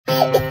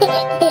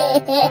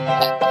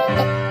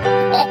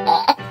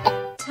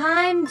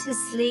Time to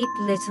sleep,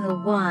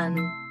 little one.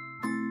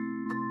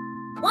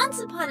 Once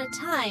upon a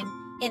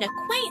time, in a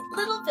quaint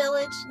little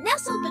village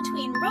nestled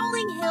between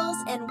rolling hills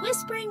and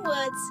whispering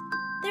woods,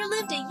 there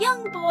lived a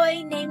young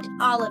boy named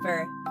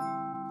Oliver.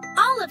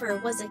 Oliver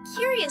was a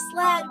curious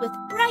lad with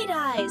bright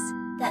eyes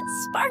that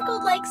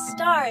sparkled like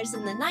stars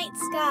in the night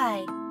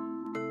sky.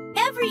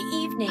 Every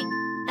evening,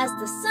 as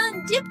the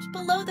sun dipped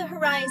below the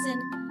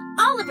horizon,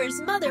 Oliver's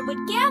mother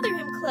would gather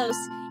him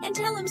close and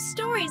tell him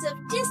stories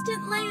of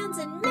distant lands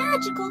and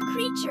magical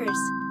creatures.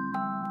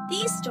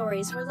 These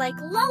stories were like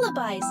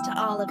lullabies to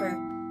Oliver,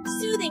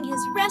 soothing his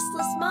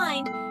restless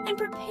mind and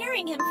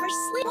preparing him for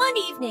sleep. One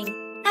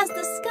evening, as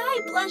the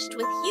sky blushed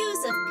with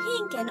hues of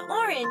pink and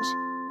orange,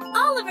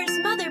 Oliver's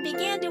mother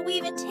began to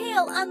weave a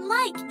tale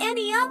unlike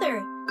any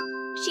other.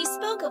 She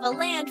spoke of a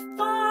land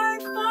far,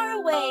 far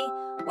away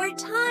where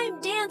time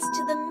danced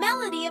to the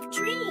melody of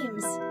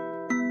dreams.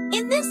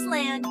 In this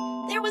land,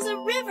 there was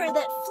a river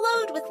that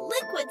flowed with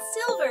liquid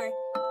silver,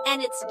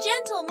 and its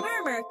gentle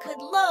murmur could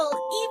lull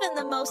even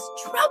the most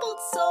troubled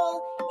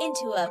soul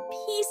into a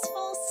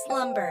peaceful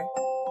slumber.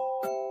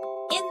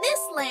 "In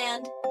this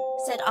land,"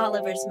 said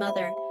Oliver's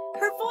mother,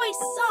 her voice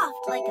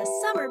soft like a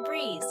summer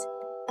breeze,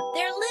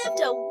 "there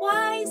lived a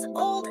wise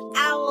old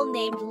owl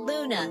named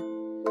Luna.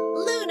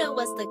 Luna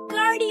was the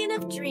guardian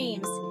of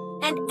dreams,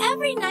 and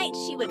every night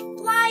she would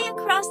fly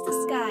across the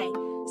sky,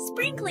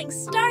 sprinkling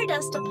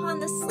stardust upon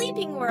the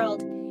sleeping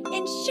world,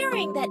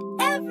 ensuring that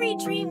every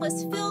dream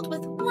was filled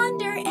with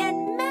wonder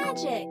and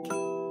magic."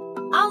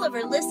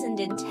 Oliver listened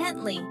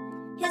intently,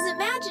 his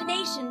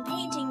imagination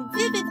painting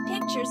vivid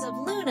pictures of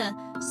Luna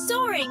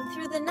soaring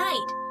through the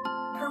night,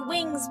 her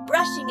wings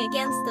brushing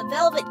against the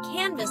velvet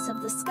canvas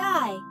of the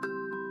sky.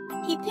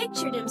 He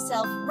pictured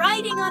himself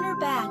riding on her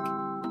back,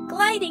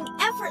 gliding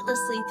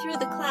effortlessly through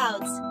the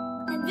clouds,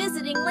 and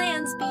visiting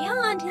lands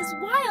beyond his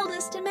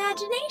wildest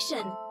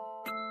imagination.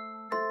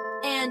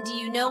 "And do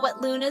you know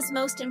what Luna's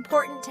most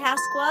important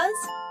task was?"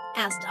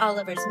 asked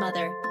Oliver's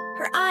mother,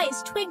 her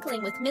eyes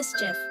twinkling with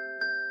mischief.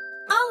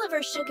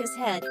 Oliver shook his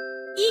head,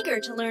 eager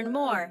to learn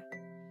more.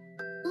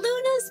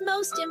 "Luna's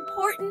most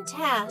important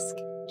task,"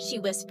 she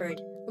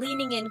whispered,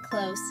 leaning in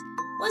close,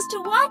 "was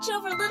to watch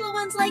over little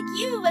ones like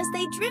you as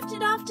they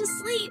drifted off to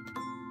sleep.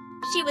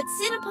 She would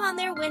sit upon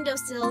their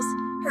windowsills,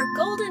 her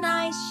golden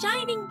eyes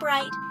shining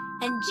bright,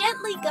 and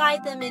gently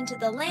guide them into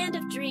the land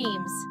of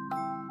dreams."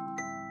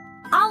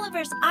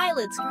 Oliver's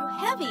eyelids grew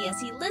heavy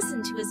as he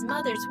listened to his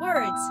mother's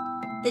words,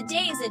 the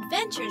day's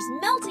adventures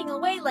melting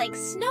away like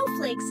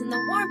snowflakes in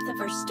the warmth of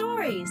her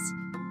stories.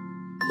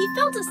 He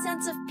felt a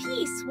sense of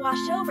peace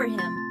wash over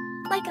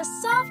him, like a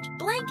soft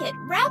blanket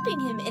wrapping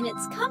him in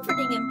its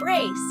comforting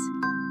embrace.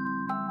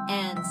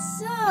 "And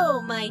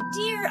so, my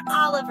dear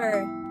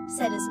Oliver,"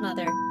 said his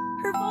mother,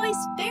 her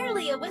voice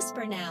barely a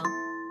whisper now,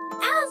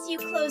 "as you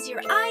close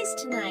your eyes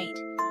tonight,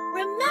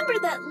 remember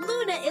that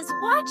Luna is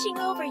watching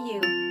over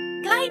you,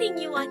 guiding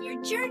you on your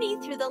journey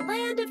through the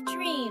land of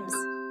dreams.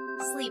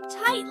 Sleep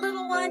tight,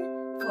 little one,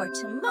 for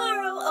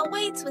tomorrow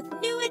awaits with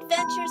new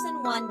adventures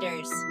and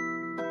wonders."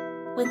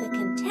 With a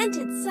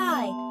contented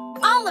sigh,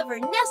 Oliver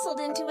nestled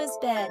into his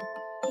bed,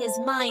 his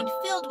mind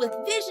filled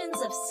with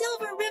visions of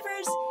silver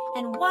rivers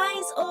and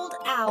wise old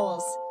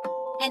owls.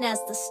 And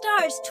as the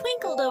stars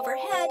twinkled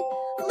overhead,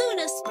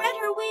 Luna spread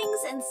her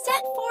wings and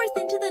set forth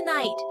into the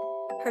night,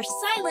 her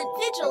silent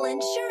vigil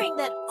ensuring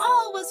that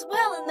all was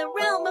well in the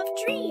realm of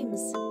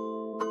dreams.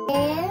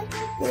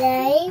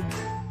 Like,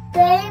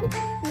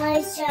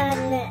 my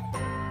channel.